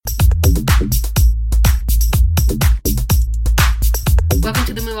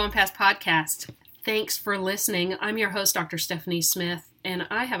On Past podcast. Thanks for listening. I'm your host, Dr. Stephanie Smith, and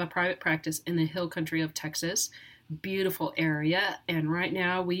I have a private practice in the hill country of Texas. Beautiful area, and right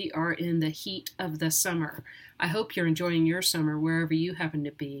now we are in the heat of the summer. I hope you're enjoying your summer wherever you happen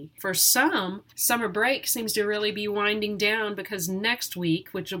to be. For some, summer break seems to really be winding down because next week,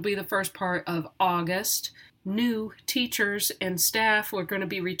 which will be the first part of August, new teachers and staff are going to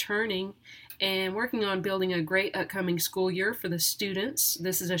be returning and working on building a great upcoming school year for the students.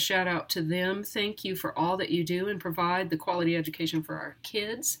 This is a shout out to them. Thank you for all that you do and provide the quality education for our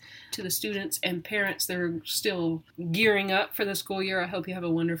kids. To the students and parents that are still gearing up for the school year, I hope you have a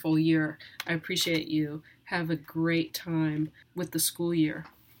wonderful year. I appreciate you. Have a great time with the school year.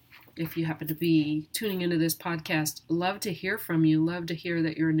 If you happen to be tuning into this podcast, love to hear from you. Love to hear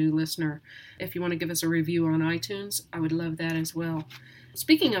that you're a new listener. If you want to give us a review on iTunes, I would love that as well.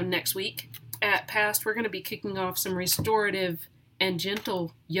 Speaking of next week, at Past, we're going to be kicking off some restorative and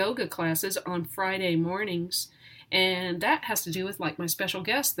gentle yoga classes on Friday mornings. And that has to do with like my special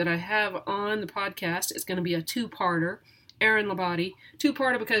guest that I have on the podcast. It's going to be a two-parter. Erin Labadie,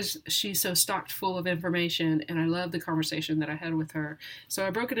 two-parter because she's so stocked full of information, and I love the conversation that I had with her. So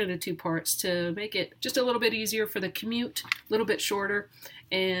I broke it into two parts to make it just a little bit easier for the commute, a little bit shorter,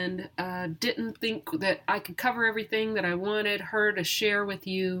 and didn't think that I could cover everything that I wanted her to share with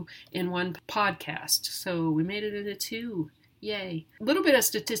you in one podcast. So we made it into two. Yay. A little bit of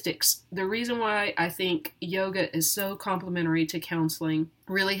statistics. The reason why I think yoga is so complementary to counseling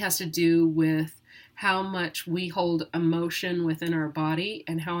really has to do with how much we hold emotion within our body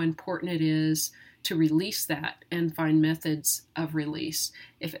and how important it is to release that and find methods of release.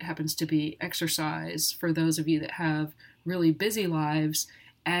 If it happens to be exercise, for those of you that have really busy lives,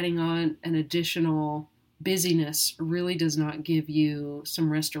 adding on an additional busyness really does not give you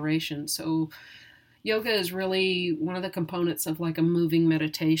some restoration. So yoga is really one of the components of like a moving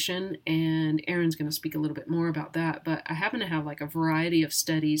meditation, and Erin's going to speak a little bit more about that, but I happen to have like a variety of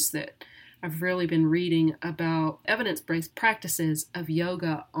studies that I've really been reading about evidence-based practices of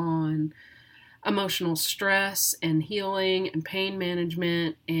yoga on emotional stress and healing and pain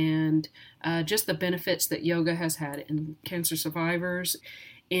management and just the benefits that yoga has had in cancer survivors,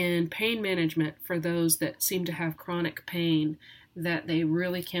 in pain management for those that seem to have chronic pain, that they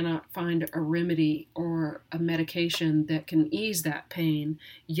really cannot find a remedy or a medication that can ease that pain.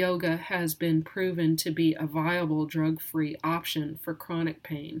 Yoga has been proven to be a viable drug-free option for chronic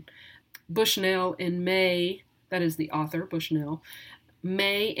pain. Bushnell in May, that is the author, Bushnell,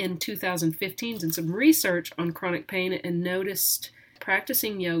 May in 2015, did some research on chronic pain and noticed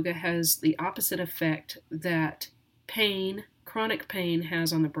practicing yoga has the opposite effect that chronic pain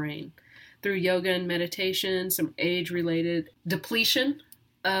has on the brain. Through yoga and meditation, some age-related depletion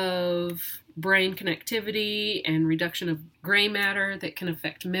of brain connectivity and reduction of gray matter that can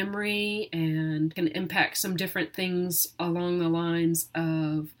affect memory and can impact some different things along the lines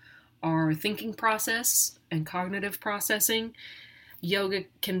of our thinking process and cognitive processing. Yoga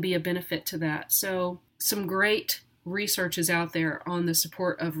can be a benefit to that. So some great research is out there on the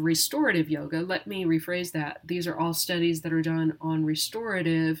support of restorative yoga. Let me rephrase that. These are all studies that are done on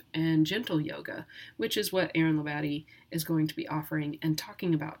restorative and gentle yoga, which is what Erin Labadie is going to be offering and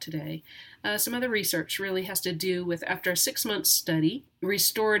talking about today. Some other research really has to do with, after a 6-month study,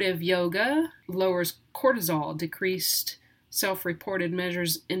 restorative yoga lowers cortisol, decreased self-reported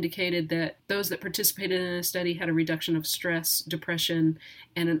measures indicated that those that participated in the study had a reduction of stress, depression,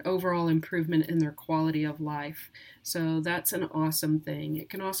 and an overall improvement in their quality of life. So that's an awesome thing. It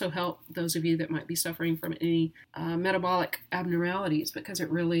can also help those of you that might be suffering from any metabolic abnormalities because it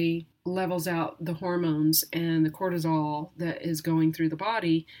really levels out the hormones and the cortisol that is going through the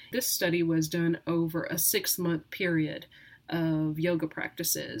body. This study was done over a 6-month period of yoga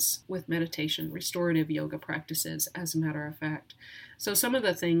practices with meditation, restorative yoga practices, as a matter of fact. So some of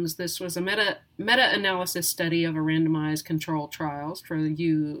the things, this was a meta-analysis study of a randomized controlled trials for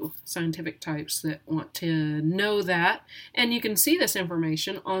you scientific types that want to know that. And you can see this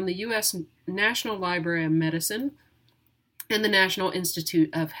information on the U.S. National Library of Medicine and the National Institute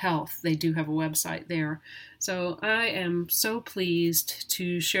of Health. They do have a website there. So I am so pleased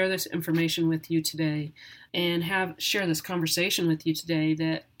to share this information with you today and share this conversation with you today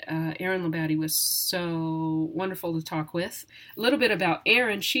that Erin Labadie was so wonderful to talk with. A little bit about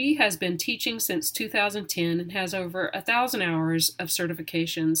Erin. She has been teaching since 2010 and has over 1,000 hours of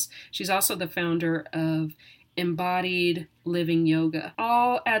certifications. She's also the founder of Embodied Living Yoga.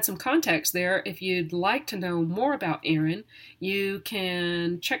 I'll add some context there. If you'd like to know more about Erin, you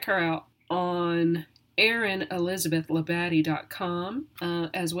can check her out on ErinElizabethLabadie.com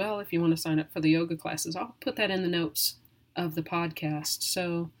as well if you want to sign up for the yoga classes. I'll put that in the notes of the podcast.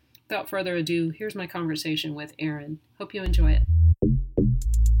 So without further ado, here's my conversation with Erin. Hope you enjoy it.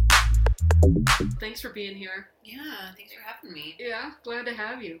 Thanks for being here. Yeah, thanks for having me. Yeah, glad to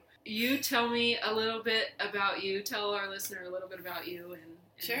have you. You tell me a little bit about you. Tell our listener a little bit about you.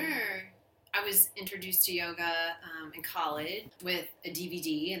 Sure. I was introduced to yoga in college with a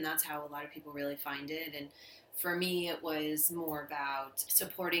DVD, and that's how a lot of people really find it. And for me, it was more about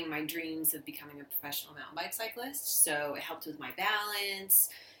supporting my dreams of becoming a professional mountain bike cyclist. So it helped with my balance.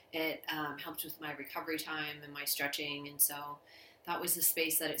 It helped with my recovery time and my stretching. And so that was the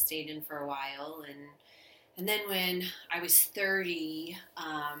space that it stayed in for a while. And then when I was 30,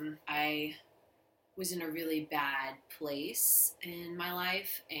 I was in a really bad place in my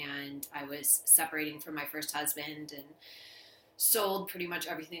life, and I was separating from my first husband and sold pretty much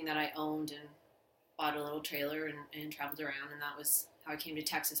everything that I owned and bought a little trailer and traveled around, and that was how I came to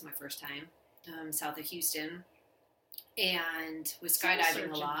Texas my first time, south of Houston, and was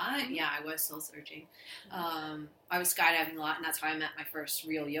skydiving a lot. Yeah, I was soul searching. I was skydiving a lot, and that's how I met my first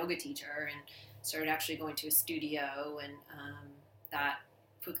real yoga teacher and started actually going to a studio, and that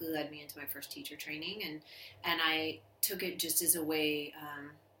quickly led me into my first teacher training, and I took it just as a way,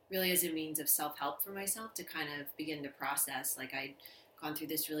 really as a means of self-help for myself to kind of begin to process. Like, I'd gone through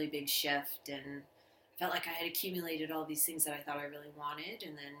this really big shift, and I felt like I had accumulated all these things that I thought I really wanted,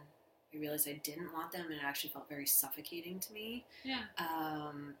 and then I realized I didn't want them, and it actually felt very suffocating to me. Yeah.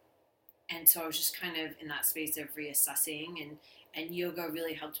 And so I was just kind of in that space of reassessing, and yoga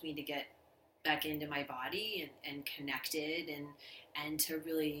really helped me to get back into my body and connected and to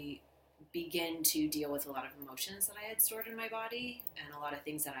really begin to deal with a lot of emotions that I had stored in my body and a lot of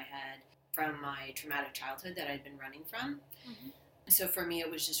things that I had from my traumatic childhood that I'd been running from. Mm-hmm. So for me, it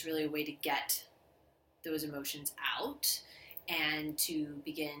was just really a way to get those emotions out and to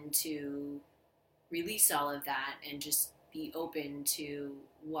begin to release all of that and just be open to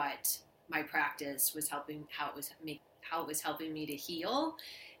what my practice was helping, how it was helping me to heal,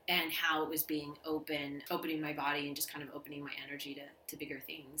 and how it was being opening my body and just kind of opening my energy to bigger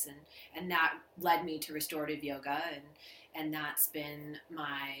things. And that led me to restorative yoga, and that's been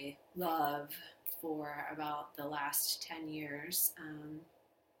my love for about the last 10 years.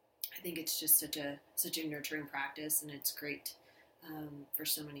 I think it's just such a nurturing practice, and it's great for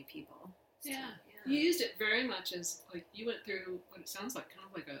so many people. Yeah. You used it very much as, like, you went through what it sounds like kind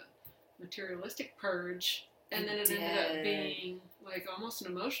of like a materialistic purge. And then it ended up being like almost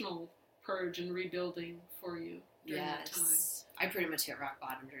an emotional purge and rebuilding for you during that time. I pretty much hit rock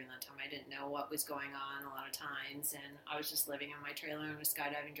bottom during that time. I didn't know what was going on a lot of times, and I was just living in my trailer in a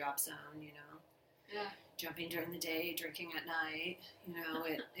skydiving drop zone, Yeah. Jumping during the day, drinking at night.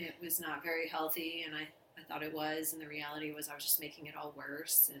 It was not very healthy, and I thought it was, and the reality was I was just making it all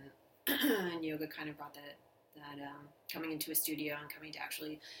worse, and yoga kind of brought that coming into a studio and coming to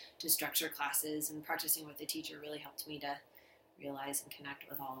actually to structure classes and practicing with the teacher really helped me to realize and connect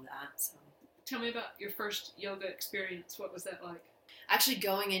with all of that. So, tell me about your first yoga experience. What was that like? Actually,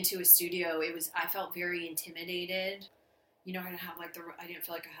 going into a studio, I felt very intimidated. I didn't have I didn't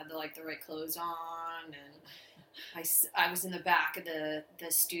feel like I had the right clothes on, and I was in the back of the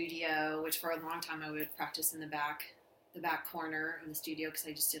studio, which for a long time I would practice in the back corner of the studio because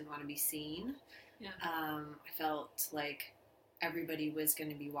I just didn't want to be seen. Yeah. I felt like everybody was going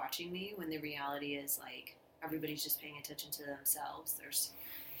to be watching me when the reality is like everybody's just paying attention to themselves. There's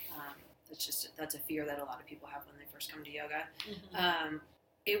that's a fear that a lot of people have when they first come to yoga. Mm-hmm.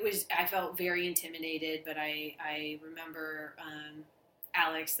 I felt very intimidated, but I remember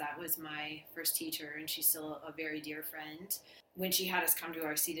Alex, that was my first teacher, and she's still a very dear friend. When she had us come to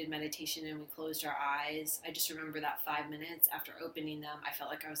our seated meditation and we closed our eyes, I just remember that 5 minutes after opening them, I felt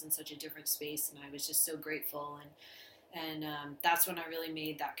like I was in such a different space, and I was just so grateful. And that's when I really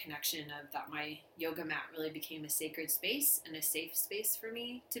made that connection of that my yoga mat really became a sacred space and a safe space for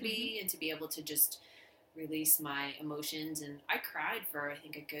me to be, and to be able to just release my emotions. And I cried for, I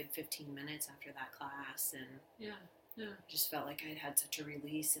think, a good 15 minutes after that class. And I just felt like I had such a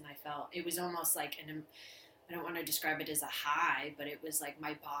release, and I felt it was almost like I don't want to describe it as a high, but it was like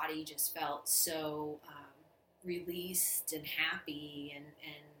my body just felt so released and happy, and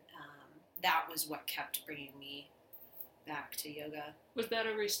that was what kept bringing me back to yoga. Was that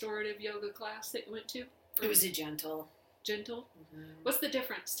a restorative yoga class that you went to? It was a gentle. Gentle? Mm-hmm. What's the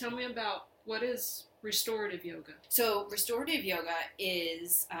difference? Tell me about what is restorative yoga. So restorative yoga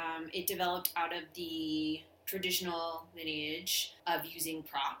is, it developed out of the traditional lineage of using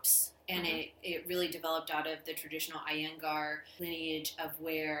props. And it really developed out of the traditional Iyengar lineage of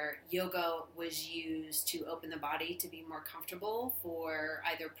where yoga was used to open the body to be more comfortable for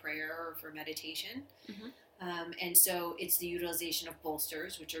either prayer or for meditation. And so it's the utilization of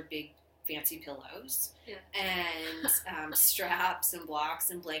bolsters, which are big, fancy pillows, and straps and blocks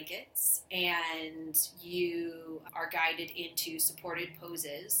and blankets. And you are guided into supported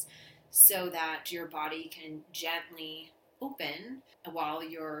poses so that your body can gently open while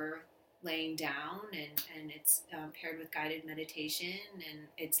you're laying down, and it's paired with guided meditation, and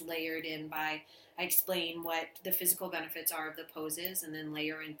it's layered in by, I explain what the physical benefits are of the poses, and then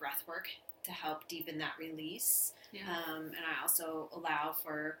layer in breath work to help deepen that release. And I also allow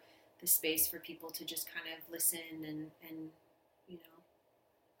for the space for people to just kind of listen and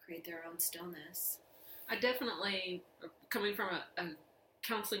create their own stillness. I definitely, coming from a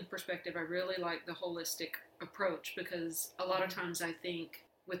counseling perspective, I really like the holistic approach, because a lot of times I think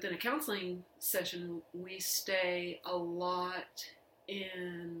within a counseling session, we stay a lot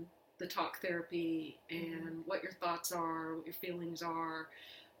in the talk therapy and what your thoughts are, what your feelings are,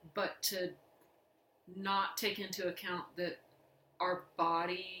 but to not take into account that our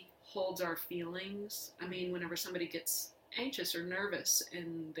body holds our feelings. I mean, whenever somebody gets anxious or nervous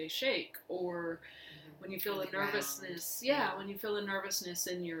and they shake, or when you feel the nervousness, when you feel the nervousness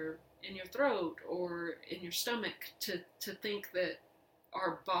in your throat or in your stomach, to think that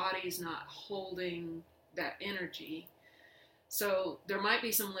our body's not holding that energy. So there might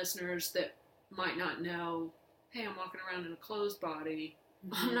be some listeners that might not know, hey, I'm walking around in a closed body.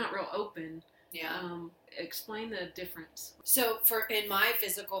 I'm not real open. Explain the difference. So in my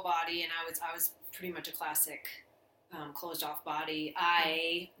physical body, and I was pretty much a classic closed off body,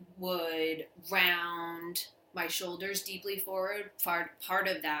 I would round my shoulders deeply forward. Part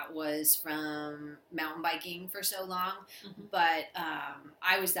of that was from mountain biking for so long, but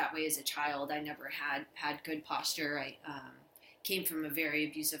I was that way as a child. I never had good posture. I came from a very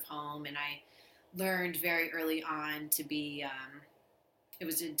abusive home, and I learned very early on to be, it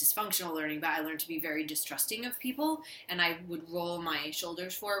was a dysfunctional learning, but I learned to be very distrusting of people, and I would roll my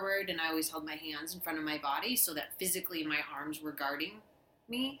shoulders forward, and I always held my hands in front of my body so that physically my arms were guarding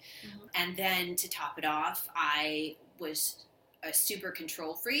me. And then to top it off, I was a super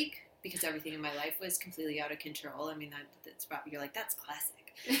control freak because everything in my life was completely out of control. I mean, that's probably, you're like, that's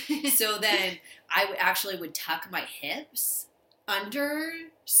classic. So then I actually would tuck my hips under,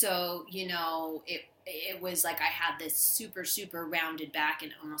 so it was like I had this super, super rounded back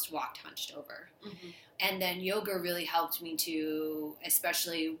and almost walked hunched over. And then yoga really helped me to,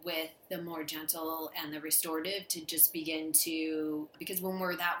 especially with the more gentle and the restorative, to just begin to, because when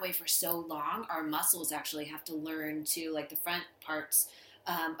we're that way for so long, our muscles actually have to learn to, like the front parts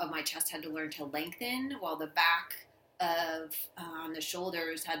of my chest had to learn to lengthen, while the back of the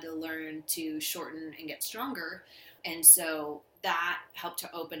shoulders had to learn to shorten and get stronger. And so that helped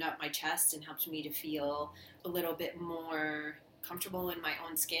to open up my chest and helped me to feel a little bit more comfortable in my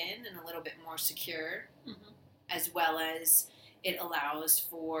own skin and a little bit more secure, as well as it allows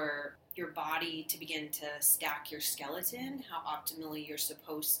for your body to begin to stack your skeleton, how optimally you're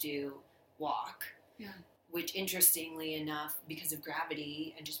supposed to walk. Which, interestingly enough, because of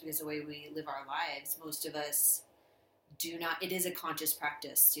gravity and just because of the way we live our lives, most of us do not. It is a conscious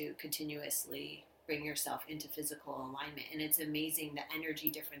practice to continuously bring yourself into physical alignment, and it's amazing the energy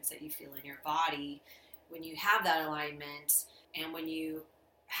difference that you feel in your body when you have that alignment, and when you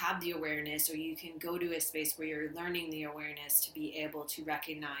have the awareness, or you can go to a space where you're learning the awareness to be able to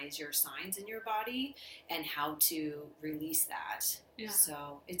recognize your signs in your body and how to release that.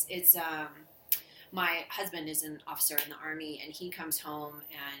 So it's my husband is an officer in the Army, and he comes home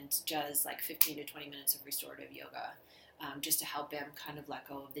and does like 15 to 20 minutes of restorative yoga, just to help him kind of let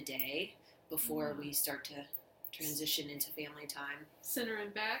go of the day before we start to transition into family time. Center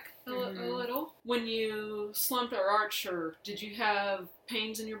and back a little. When you slumped or arched, or did you have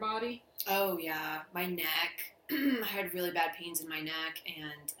pains in your body? Oh yeah, my neck. I had really bad pains in my neck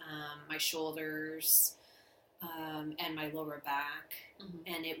and my shoulders and my lower back,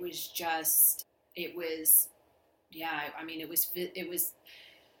 and it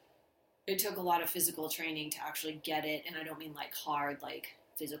took a lot of physical training to actually get it, and I don't mean like hard like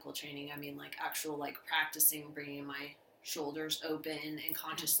physical training. I mean like actual like practicing bringing my shoulders open and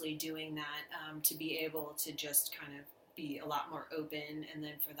consciously doing that to be able to just kind of be a lot more open, and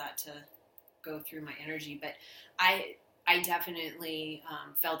then for that to go through my energy. But I definitely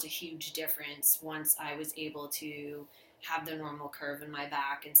felt a huge difference once I was able to have the normal curve in my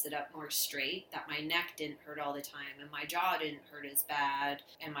back and sit up more straight, that my neck didn't hurt all the time, and my jaw didn't hurt as bad,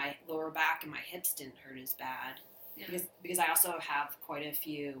 and my lower back and my hips didn't hurt as bad. Because I also have quite a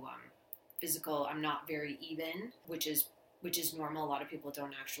few physical, I'm not very even, which is normal. A lot of people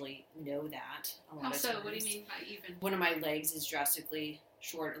don't actually know that. How so? What do you mean by even? One of my legs is drastically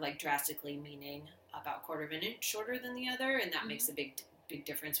short, like drastically meaning about a quarter of an inch shorter than the other, and that makes a big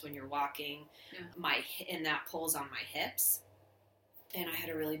difference when you're walking. And that pulls on my hips. And I had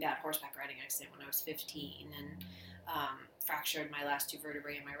a really bad horseback riding accident when I was 15, and fractured my last 2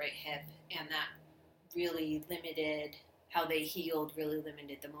 vertebrae in my right hip, and that really limited how they healed, really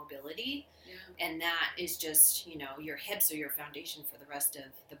limited the mobility. And that is just, your hips are your foundation for the rest of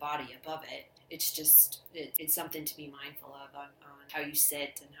the body above it. It's just, it's something to be mindful of on how you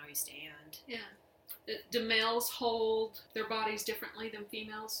sit and how you stand. Do males hold their bodies differently than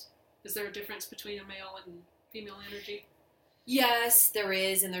females? Is there a difference between a male and female energy? Yes, there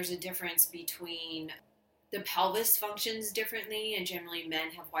is, and there's a difference between the pelvis functions differently, and generally men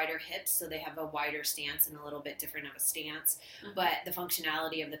have wider hips, so they have a wider stance and a little bit different of a stance. But the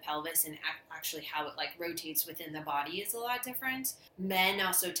functionality of the pelvis and actually how it rotates within the body is a lot different. Men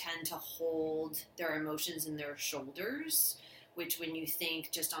also tend to hold their emotions in their shoulders, which when you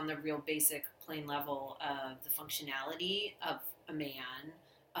think just on the real basic plain level of the functionality of a man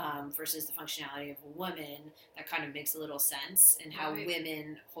versus the functionality of a woman, that kind of makes a little sense, and how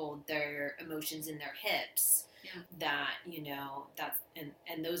women hold their emotions in their hips. That, that's,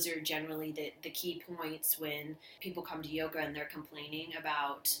 and those are generally the key points when people come to yoga and they're complaining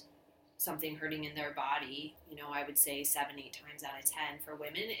about something hurting in their body. I would say 7-8 times out of 10 for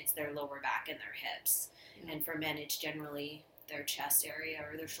women, it's their lower back and their hips. And for men, it's generally their chest area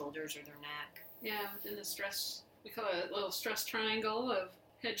or their shoulders or their neck. Within the stress, we call it a little stress triangle of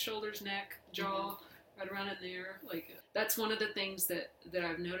head, shoulders, neck, jaw, right around in there. That's one of the things that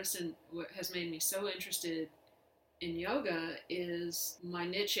I've noticed, and what has made me so interested in yoga is my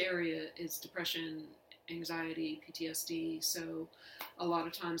niche area is depression, anxiety, PTSD. So a lot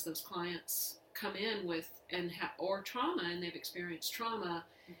of times those clients come in with or trauma, and they've experienced trauma,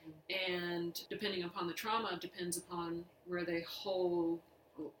 and depending upon the trauma depends upon where they hold.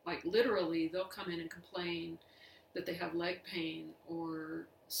 Literally, they'll come in and complain that they have leg pain or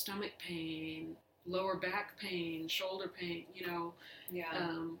stomach pain, lower back pain, shoulder pain,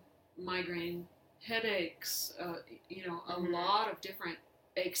 migraine, headaches, a lot of different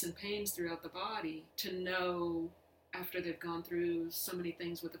aches and pains throughout the body. To know after they've gone through so many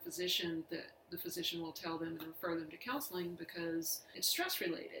things with a physician that the physician will tell them and refer them to counseling because it's stress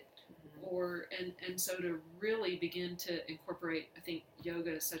related. And so to really begin to incorporate, I think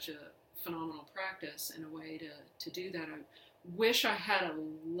yoga is such a phenomenal practice in a way to do that. I wish I had a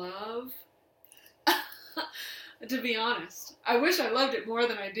love, to be honest. I wish I loved it more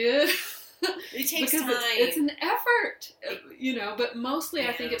than I did. It takes time. It's an effort, but mostly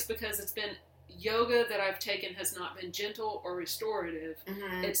I think it's because it's been yoga that I've taken has not been gentle or restorative.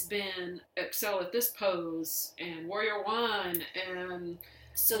 It's been excel at this pose and warrior 1 and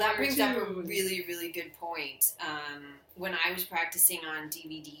so that brings up a really, really good point. When I was practicing on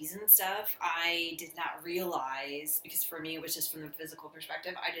DVDs and stuff, I did not realize, because for me it was just from the physical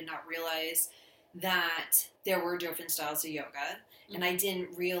perspective, I did not realize that there were different styles of yoga. And I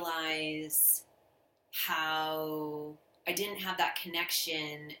didn't realize how I didn't have that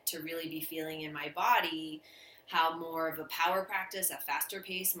connection to really be feeling in my body how more of a power practice, a faster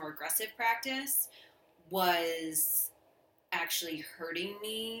pace, more aggressive practice was actually hurting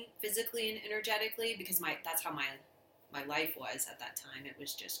me physically and energetically, because that's how my life was at that time. It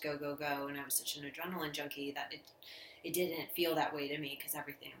was just go, go, go, and I was such an adrenaline junkie that it didn't feel that way to me, because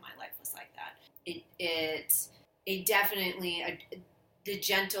everything in my life was like that. It definitely, the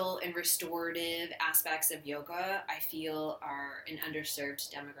gentle and restorative aspects of yoga, I feel, are an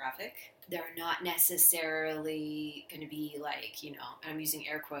underserved demographic. They're not necessarily going to be I'm using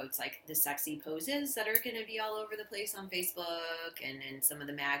air quotes, the sexy poses that are going to be all over the place on Facebook and in some of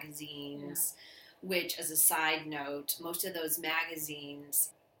the magazines, which, as a side note, most of those magazines,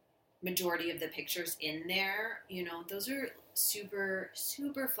 majority of the pictures in there, those are super,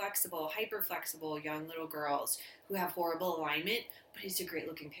 super flexible, hyper flexible young little girls who have horrible alignment, but it's a great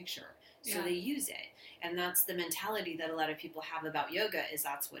looking picture. So they use it. And that's the mentality that a lot of people have about yoga, is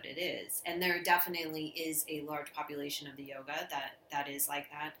that's what it is. And there definitely is a large population of the yoga that is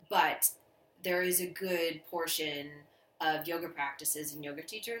like that. But there is a good portion of yoga practices and yoga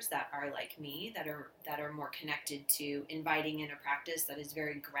teachers that are like me, that are more connected to inviting in a practice that is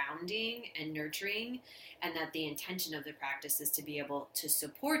very grounding and nurturing, and that the intention of the practice is to be able to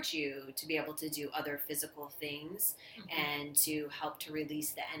support you to be able to do other physical things and to help to release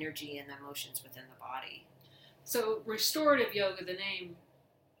the energy and the emotions within the body. So restorative yoga, the name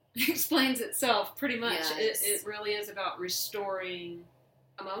explains itself pretty much. Yes. It really is about restoring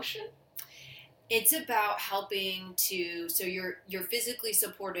emotion. It's about helping to, so you're physically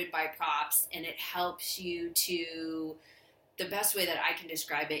supported by props, and it helps you to, the best way that I can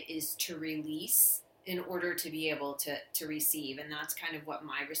describe it is to release in order to be able to receive. And that's kind of what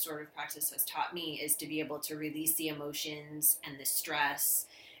my restorative practice has taught me, is to be able to release the emotions and the stress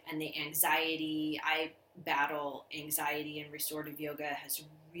and the anxiety. I battle anxiety, and restorative yoga has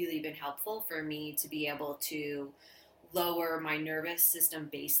really been helpful for me to be able to lower my nervous system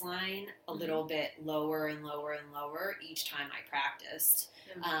baseline a little bit lower and lower and lower each time I practiced.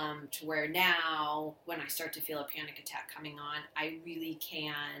 To where now, when I start to feel a panic attack coming on, I really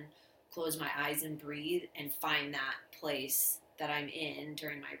can close my eyes and breathe and find that place that I'm in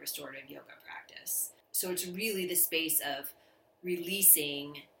during my restorative yoga practice. So it's really the space of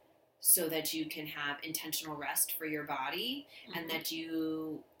releasing so that you can have intentional rest for your body, and that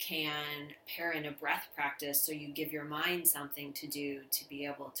you can pair in a breath practice so you give your mind something to do to be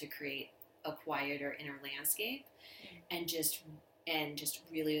able to create a quieter inner landscape, and just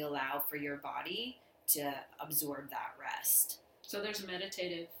really allow for your body to absorb that rest. So there's a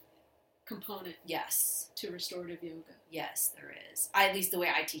meditative component. Yes. To restorative yoga. Yes, there is. At least the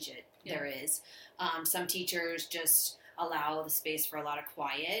way I teach it, there is. Some teachers just allow the space for a lot of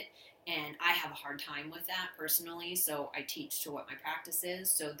quiet, and I have a hard time with that personally, so I teach to what my practice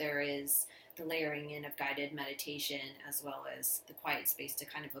is. So there is the layering in of guided meditation, as well as the quiet space to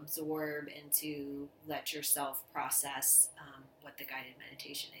kind of absorb and to let yourself process what the guided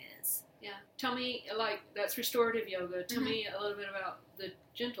meditation is. Yeah. Tell me, like, that's restorative yoga. Tell me a little bit about the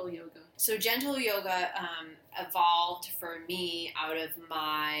gentle yoga. So gentle yoga evolved for me out of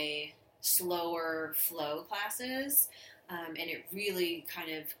my slower flow classes, and it really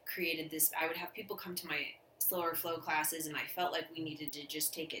kind of created this. I would have people come to my slower flow classes, and I felt like we needed to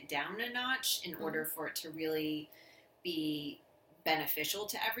just take it down a notch in order for it to really be beneficial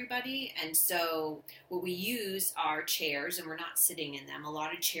to everybody. And so what we use are chairs, and we're not sitting in them. A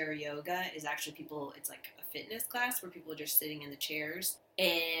lot of chair yoga is actually it's like a fitness class where people are just sitting in the chairs.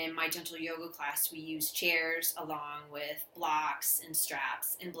 In my gentle yoga class, we use chairs along with blocks and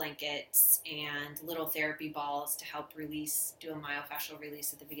straps and blankets and little therapy balls to help do a myofascial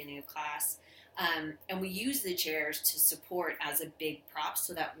release at the beginning of class. And we use the chairs to support as a big prop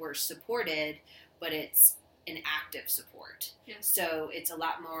so that we're supported, but it's an active support. Yeah. So it's a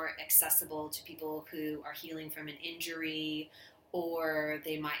lot more accessible to people who are healing from an injury, or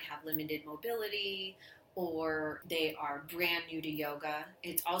they might have limited mobility, or they are brand new to yoga.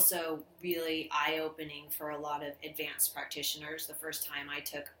 It's also really eye-opening for a lot of advanced practitioners. The first time I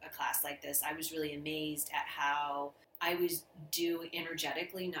took a class like this, I was really amazed at how I was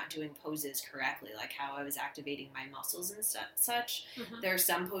energetically not doing poses correctly, like how I was activating my muscles and such. There are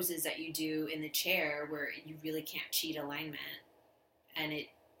some poses that you do in the chair where you really can't cheat alignment, and it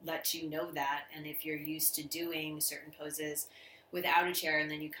lets you know that. And if you're used to doing certain poses without a chair,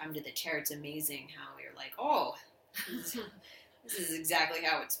 and then you come to the chair, it's amazing how you're like, oh, this is exactly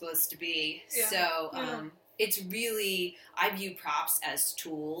how it's supposed to be. Yeah. So it's really, I view props as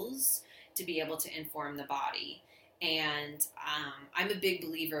tools to be able to inform the body. And I'm a big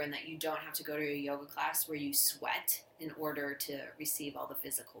believer in that you don't have to go to a yoga class where you sweat in order to receive all the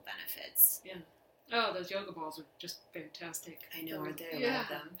physical benefits. Yeah. Oh, those yoga balls are just fantastic. I know, aren't they? I love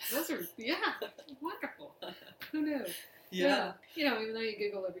them. Those are, wonderful. Who knew? Yeah. You know, even though you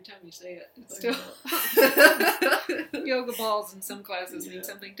giggle every time you say it, it's still yoga balls in some classes mean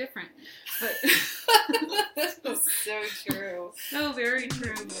something different. But That's so true. No, very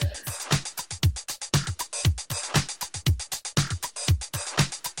true.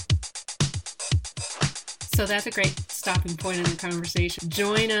 So that's a great stopping point in the conversation.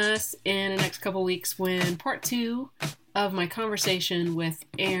 Join us in the next couple weeks when part 2 of my conversation with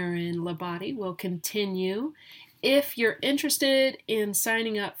Erin Labadie will continue. If you're interested in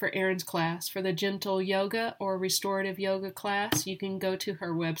signing up for Erin's class for the gentle yoga or restorative yoga class, you can go to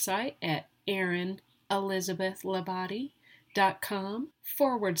her website at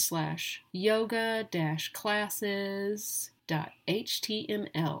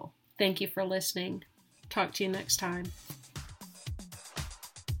erinelizabethlabadie.com/yoga-classes.html. Thank you for listening. Talk to you next time.